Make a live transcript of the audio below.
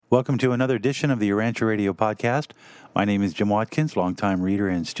Welcome to another edition of the Urantia Radio Podcast. My name is Jim Watkins, longtime reader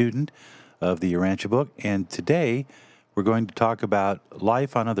and student of the Urantia book, and today we're going to talk about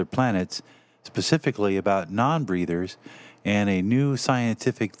life on other planets, specifically about non-breathers and a new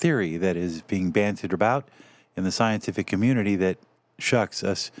scientific theory that is being bandied about in the scientific community that, shucks,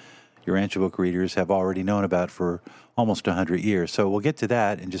 us Urantia book readers have already known about for almost 100 years. So we'll get to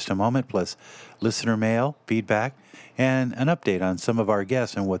that in just a moment, plus listener mail, feedback, and an update on some of our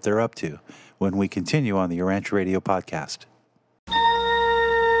guests and what they're up to when we continue on the Urantia Radio Podcast.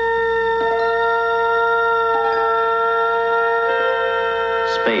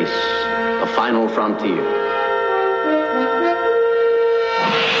 Space, the final frontier.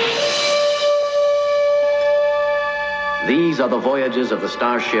 These are the voyages of the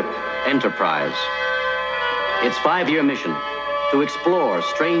starship Enterprise. Its 5-year mission: to explore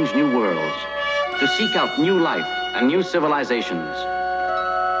strange new worlds, to seek out new life and new civilizations,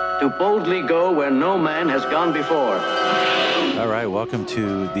 to boldly go where no man has gone before. All right, welcome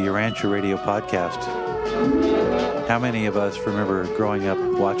to the Urantia Radio Podcast. How many of us remember growing up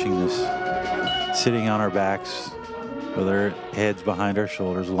watching this, sitting on our backs with our heads behind our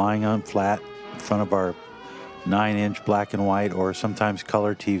shoulders, lying on flat in front of our 9-inch black and white or sometimes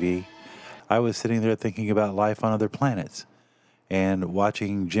color TV? I was sitting there thinking about life on other planets and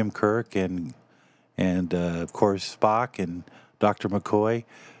watching Jim Kirk and of course Spock and Dr. McCoy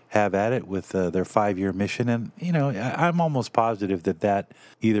have at it with their 5-year mission. And, you know, I'm almost positive that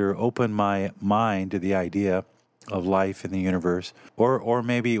either opened my mind to the idea of life in the universe, or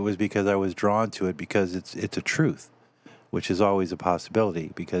maybe it was because I was drawn to it because it's a truth, which is always a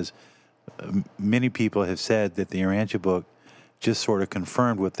possibility, because many people have said that the Urantia book just sort of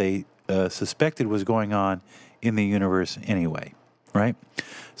confirmed what they suspected was going on in the universe anyway, right?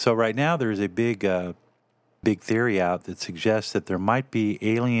 So right now there's a big theory out that suggests that there might be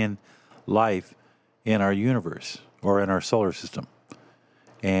alien life in our universe or in our solar system,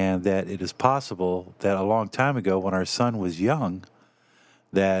 and that it is possible that a long time ago when our sun was young,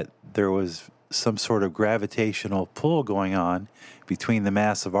 that there was some sort of gravitational pull going on between the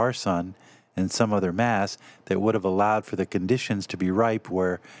mass of our sun and some other mass that would have allowed for the conditions to be ripe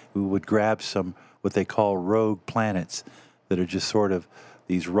where we would grab some what they call rogue planets that are just sort of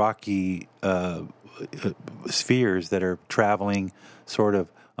these rocky spheres that are traveling sort of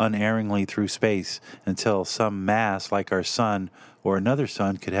unerringly through space until some mass like our sun or another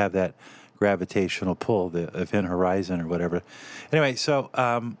sun could have that gravitational pull, the event horizon or whatever. Anyway, so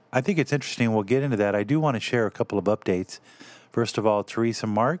I think it's interesting. We'll get into that. I do want to share a couple of updates. First of all, Teresa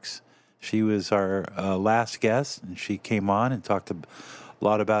Marks. She was our last guest, and she came on and talked a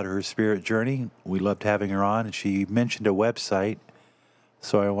lot about her spirit journey. We loved having her on, and she mentioned a website.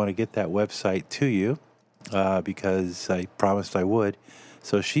 So I want to get that website to you because I promised I would.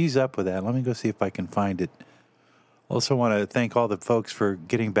 So she's up with that. Let me go see if I can find it. Also want to thank all the folks for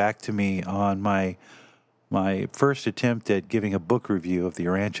getting back to me on my first attempt at giving a book review of the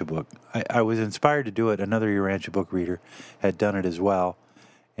Urantia book. I was inspired to do it. Another Urantia book reader had done it as well,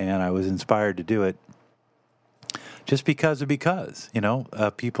 and I was inspired to do it just because,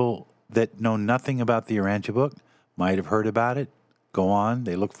 people that know nothing about the Urantia book might have heard about it, go on,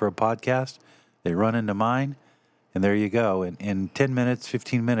 they look for a podcast, they run into mine, and there you go. And in 10 minutes,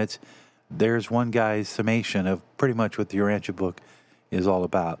 15 minutes, there's one guy's summation of pretty much what the Urantia book is all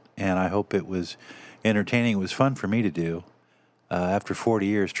about. And I hope it was entertaining. It was fun for me to do after 40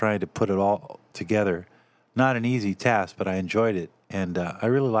 years trying to put it all together. Not an easy task, but I enjoyed it. And I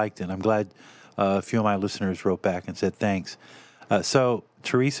really liked it. I'm glad a few of my listeners wrote back and said thanks. So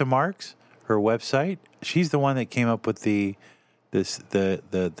Teresa Marks, her website, she's the one that came up with the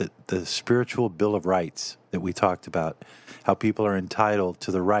spiritual Bill of Rights that we talked about, how people are entitled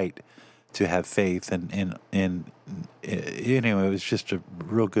to the right to have faith, and anyway, it was just a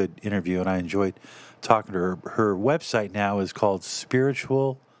real good interview, and I enjoyed talking to her. Her website now is called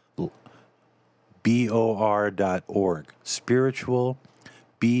spiritualbor.org,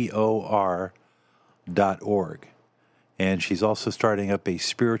 spiritualbor.org, and she's also starting up a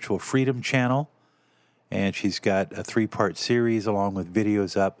spiritual freedom channel, and she's got a 3-part series along with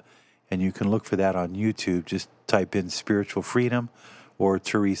videos up, and you can look for that on YouTube. Just type in Spiritual Freedom or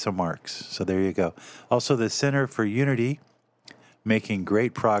Teresa Marks. So there you go. Also, the Center for Unity, making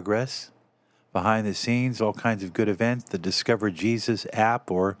great progress behind the scenes, all kinds of good events. The Discover Jesus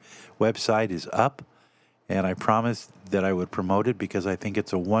app or website is up, and I promised that I would promote it because I think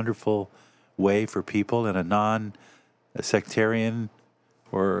it's a wonderful way for people in a non-sectarian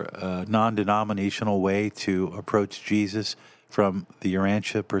or non-denominational way to approach Jesus from the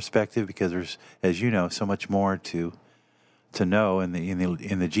Urantia perspective, because there's, as you know, so much more to to know in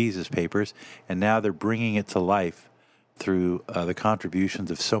the Jesus Papers, and now they're bringing it to life through the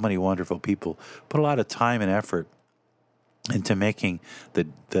contributions of so many wonderful people. Put a lot of time and effort into making the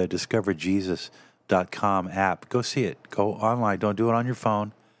DiscoverJesus.com app. Go see it. Go online. Don't do it on your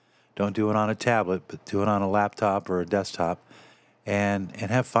phone. Don't do it on a tablet, but do it on a laptop or a desktop, and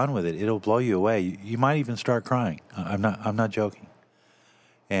have fun with it. It'll blow you away. You might even start crying. I'm not joking.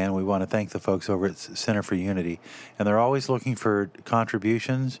 And we want to thank the folks over at Center for Unity. And they're always looking for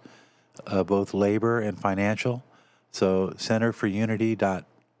contributions, both labor and financial. So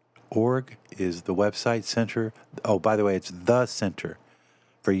centerforunity.org is the website. Center. Oh, by the way, it's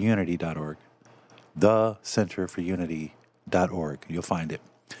thecenterforunity.org. Thecenterforunity.org. You'll find it.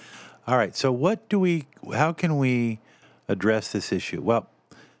 All right. So how can we address this issue? Well,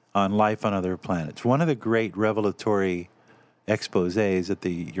 on life on other planets. One of the great revelatory exposés that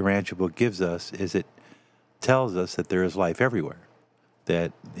the Urantia book gives us is it tells us that there is life everywhere,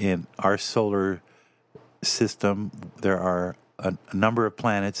 that in our solar system there are a number of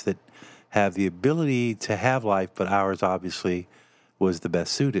planets that have the ability to have life, but ours obviously was the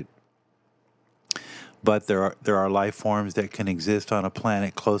best suited. But there are life forms that can exist on a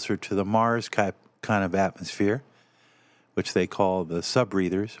planet closer to the Mars kind of atmosphere, which they call the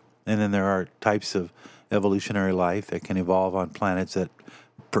subbreathers. And then there are types of evolutionary life that can evolve on planets that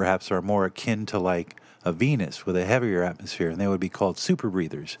perhaps are more akin to like a Venus with a heavier atmosphere, and they would be called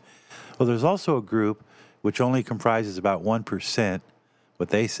superbreathers. Well, there's also a group which only comprises about 1%, what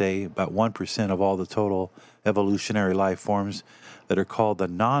they say, about 1% of all the total evolutionary life forms, that are called the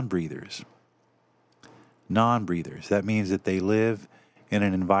non-breathers. Non-breathers. That means that they live in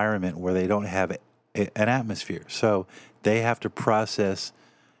an environment where they don't have an atmosphere. So they have to process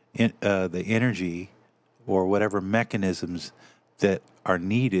the energy or whatever mechanisms that are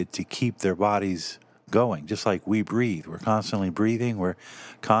needed to keep their bodies going. Just like we breathe. We're constantly breathing. We're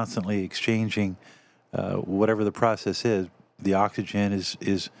constantly exchanging whatever the process is. The oxygen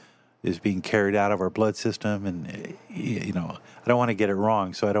is being carried out of our blood system, and I don't want to get it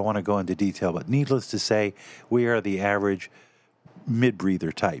wrong, so I don't want to go into detail, but needless to say, we are the average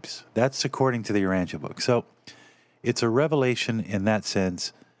mid-breather types. That's according to the Urantia book. So it's a revelation in that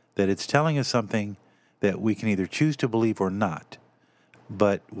sense that it's telling us something that we can either choose to believe or not.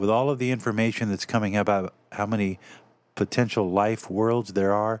 But with all of the information that's coming about how many potential life worlds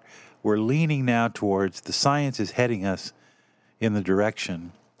there are, we're leaning now towards the science is heading us in the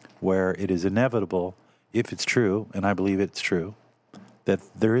direction where it is inevitable, if it's true, and I believe it's true, that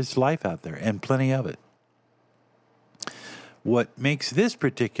there is life out there and plenty of it. What makes this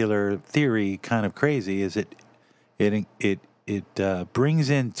particular theory kind of crazy is it brings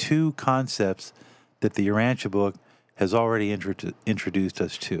in two concepts that the Urantia book has already introduced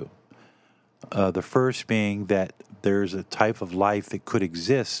us to. The first being that there's a type of life that could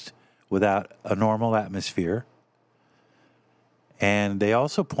exist without a normal atmosphere. And they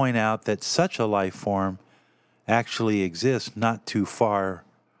also point out that such a life form actually exists not too far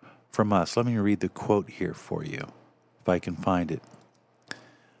from us. Let me read the quote here for you, if I can find it.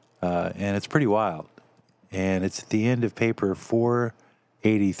 And it's pretty wild. And it's at the end of paper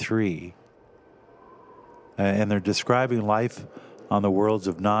 483. And they're describing life on the worlds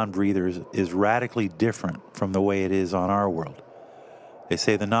of non-breathers is radically different from the way it is on our world. They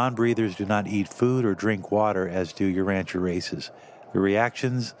say the non-breathers do not eat food or drink water as do Urantia races. The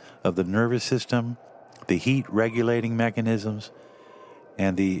reactions of the nervous system, the heat-regulating mechanisms,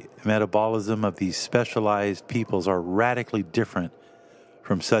 and the metabolism of these specialized peoples are radically different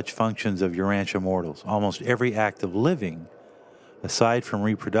from such functions of Urantia mortals. Almost every act of living, aside from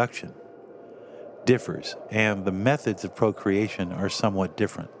reproduction, differs, and the methods of procreation are somewhat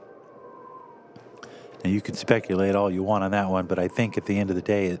different. Now, you can speculate all you want on that one, but I think at the end of the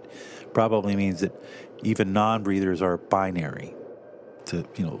day, it probably means that even non-breathers are binary. To,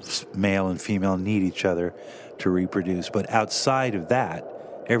 male and female need each other to reproduce. But outside of that,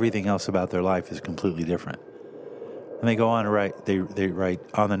 everything else about their life is completely different. And they go on to write, they write,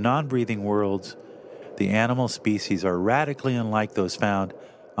 on the non-breathing worlds, the animal species are radically unlike those found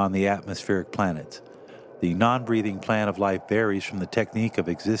on the atmospheric planets. The non-breathing plan of life varies from the technique of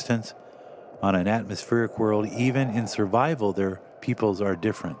existence. On an atmospheric world, even in survival, their peoples are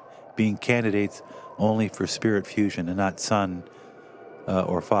different, being candidates only for spirit fusion and not sun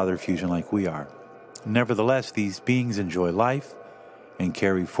or father fusion like we are. Nevertheless, these beings enjoy life and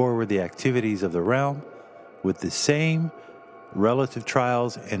carry forward the activities of the realm with the same relative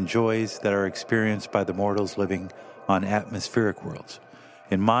trials and joys that are experienced by the mortals living on atmospheric worlds.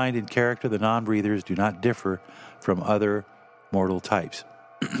 In mind and character, the non-breathers do not differ from other mortal types.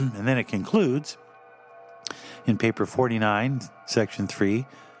 And then it concludes, In paper 49, section 3,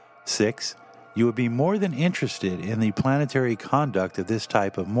 6, you would be more than interested in the planetary conduct of this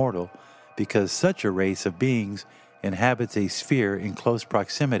type of mortal because such a race of beings inhabits a sphere in close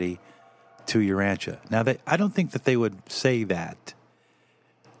proximity to Urantia. Now, I don't think that they would say that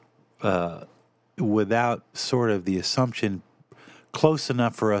without sort of the assumption close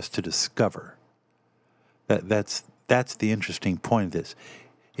enough for us to discover. That's the interesting point of this.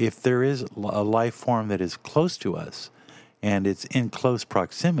 If there is a life form that is close to us and it's in close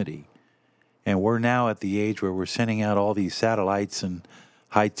proximity, and we're now at the age where we're sending out all these satellites and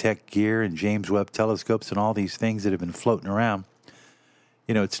high-tech gear and James Webb telescopes and all these things that have been floating around,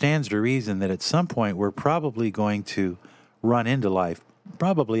 it stands to reason that at some point we're probably going to run into life,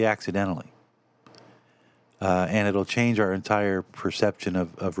 probably accidentally. And it'll change our entire perception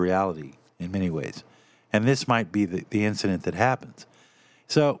of reality in many ways. And this might be the incident that happens.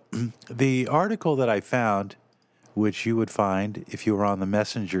 So the article that I found, which you would find if you were on the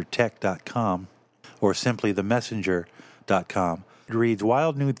messengertech.com or simply themessenger.com, it reads,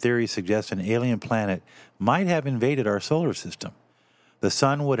 "Wild new theory suggests an alien planet might have invaded our solar system. The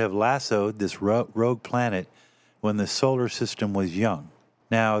sun would have lassoed this rogue planet when the solar system was young."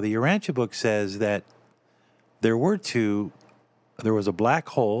 Now, the Urantia book says that there was a black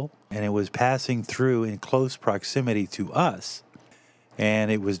hole, and it was passing through in close proximity to us.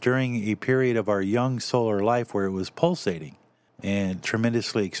 And it was during a period of our young solar life where it was pulsating and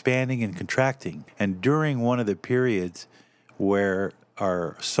tremendously expanding and contracting. And during one of the periods where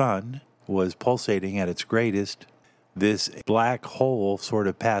our sun was pulsating at its greatest, this black hole sort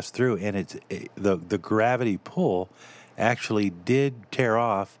of passed through, and the gravity pull actually did tear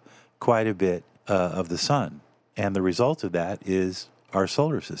off quite a bit of the sun. And the result of that is our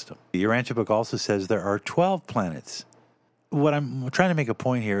solar system. The Urantia book also says there are 12 planets. What I'm trying to make a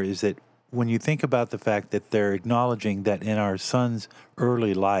point here is that when you think about the fact that they're acknowledging that in our sun's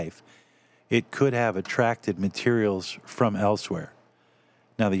early life, it could have attracted materials from elsewhere.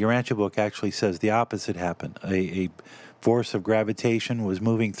 Now, the Urantia book actually says the opposite happened. A force of gravitation was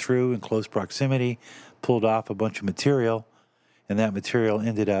moving through in close proximity, pulled off a bunch of material, and that material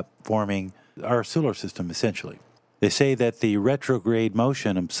ended up forming our solar system, essentially. They say that the retrograde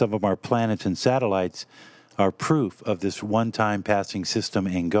motion of some of our planets and satellites are proof of this one-time passing system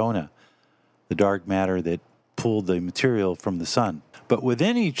Angona, the dark matter that pulled the material from the sun. But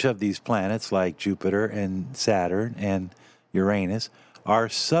within each of these planets, like Jupiter and Saturn and Uranus, are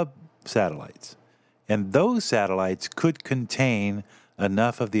sub-satellites. And those satellites could contain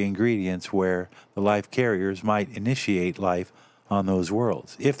enough of the ingredients where the life carriers might initiate life on those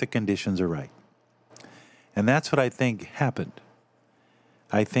worlds, if the conditions are right. And that's what I think happened.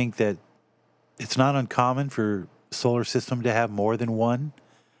 I think that it's not uncommon for solar system to have more than one.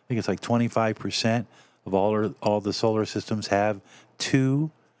 I think it's like 25% of all the solar systems have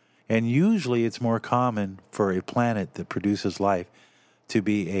two. And usually it's more common for a planet that produces life to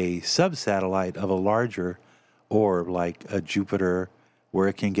be a sub-satellite of a larger orb like a Jupiter, where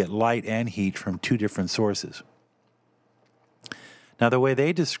it can get light and heat from two different sources. Now, the way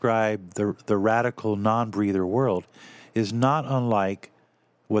they describe the radical non-breather world is not unlike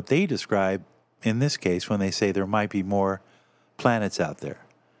what they describe in this case when they say there might be more planets out there.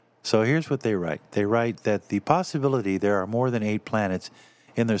 So here's what they write. They write that the possibility there are more than 8 planets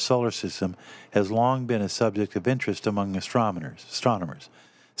in their solar system has long been a subject of interest among astronomers.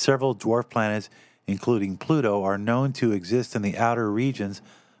 Several dwarf planets, including Pluto, are known to exist in the outer regions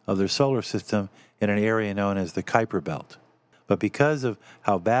of their solar system in an area known as the Kuiper Belt. But because of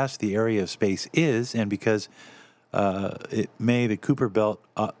how vast the area of space is, and because many Kuiper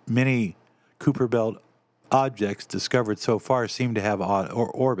Belt objects discovered so far seem to have odd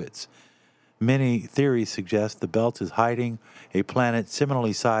orbits, many theories suggest the belt is hiding a planet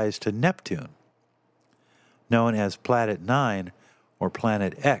similarly sized to Neptune, known as Planet 9 or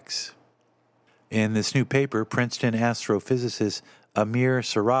Planet X. In this new paper, Princeton astrophysicist Amir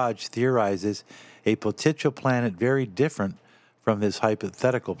Siraj theorizes a potential planet very different from this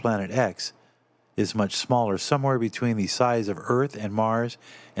hypothetical Planet X is much smaller, somewhere between the size of Earth and Mars,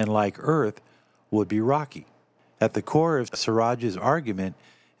 and like Earth, would be rocky. At the core of Siraj's argument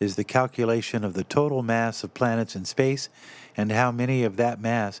is the calculation of the total mass of planets in space and how many of that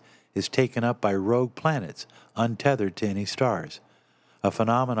mass is taken up by rogue planets, untethered to any stars, a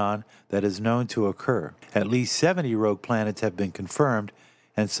phenomenon that is known to occur. At least 70 rogue planets have been confirmed,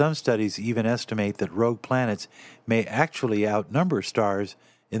 and some studies even estimate that rogue planets may actually outnumber stars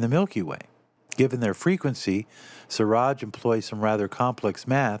in the Milky Way. Given their frequency, Siraj employs some rather complex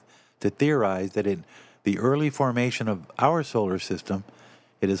math to theorize that in the early formation of our solar system,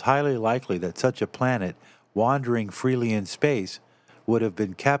 it is highly likely that such a planet wandering freely in space would have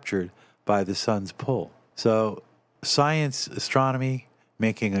been captured by the sun's pull. So science, astronomy,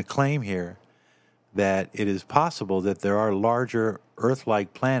 making a claim here that it is possible that there are larger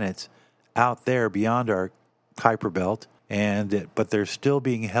Earth-like planets out there beyond our Kuiper belt, but they're still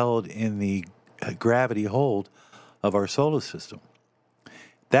being held in the gravity hold of our solar system.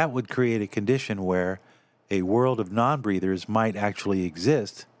 That would create a condition where a world of non-breathers might actually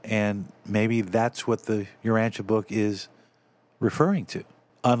exist, and maybe that's what the Urantia book is referring to.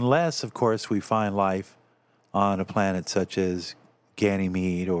 Unless, of course, we find life on a planet such as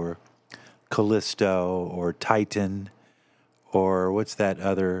Ganymede or Callisto or Titan, or what's that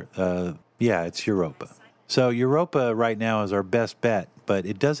other? It's Europa. So Europa right now is our best bet, but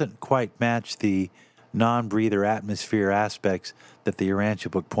it doesn't quite match the non-breather atmosphere aspects that the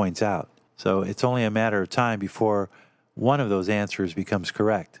Urantia book points out. So it's only a matter of time before one of those answers becomes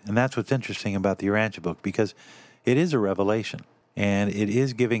correct. And that's what's interesting about the Urantia book, because it is a revelation, and it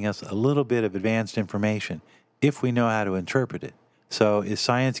is giving us a little bit of advanced information if we know how to interpret it. So is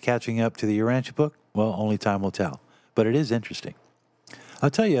science catching up to the Urantia book? Well, only time will tell. But it is interesting. I'll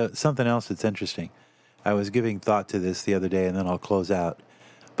tell you something else that's interesting. I was giving thought to this the other day, and then I'll close out.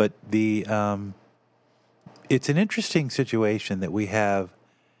 But it's an interesting situation that we have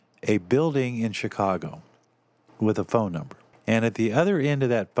a building in Chicago with a phone number. And at the other end of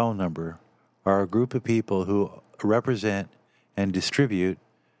that phone number are a group of people who represent and distribute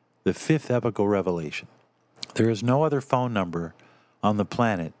the fifth epical revelation. There is no other phone number on the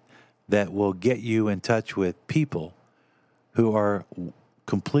planet that will get you in touch with people who are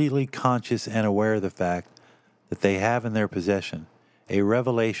completely conscious and aware of the fact that they have in their possession a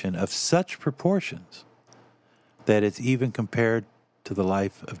revelation of such proportions that it's even compared to the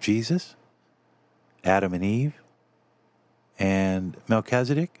life of Jesus, Adam and Eve, and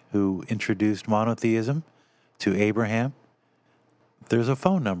Melchizedek, who introduced monotheism to Abraham. There's a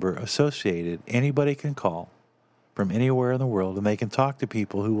phone number associated. Anybody can call from anywhere in the world, and they can talk to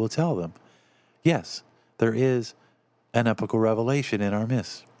people who will tell them, yes, there is an epical revelation in our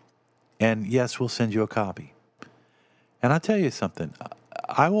midst. And yes, we'll send you a copy. And I'll tell you something.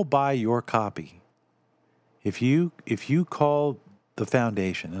 I will buy your copy if you call the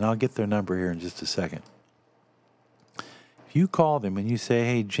foundation, and I'll get their number here in just a second. If you call them and you say,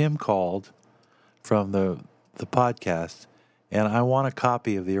 hey, Jim called from the podcast, and I want a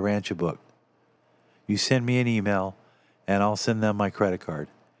copy of the Urantia book, you send me an email, and I'll send them my credit card.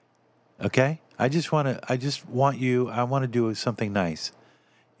 Okay? I want to do something nice.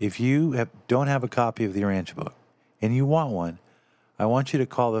 If you don't have a copy of the Urantia book, and you want one, I want you to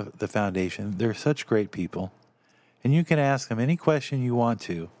call the foundation. They're such great people. And you can ask them any question you want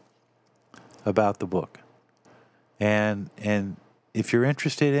to about the book. And if you're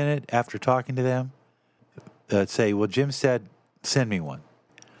interested in it after talking to them, say, well, Jim said, send me one.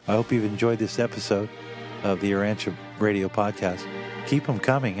 I hope you've enjoyed this episode of the Urantia Radio Podcast. Keep them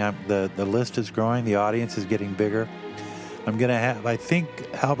coming. The list is growing. The audience is getting bigger. I think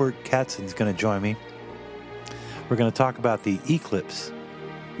Albert Katzen's going to join me. We're going to talk about the eclipse,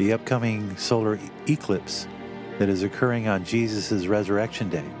 the upcoming solar eclipse that is occurring on Jesus' resurrection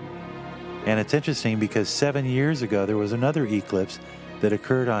day. And it's interesting because 7 years ago, there was another eclipse that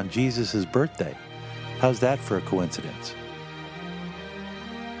occurred on Jesus' birthday. How's that for a coincidence?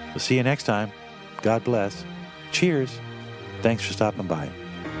 We'll see you next time. God bless. Cheers. Thanks for stopping by.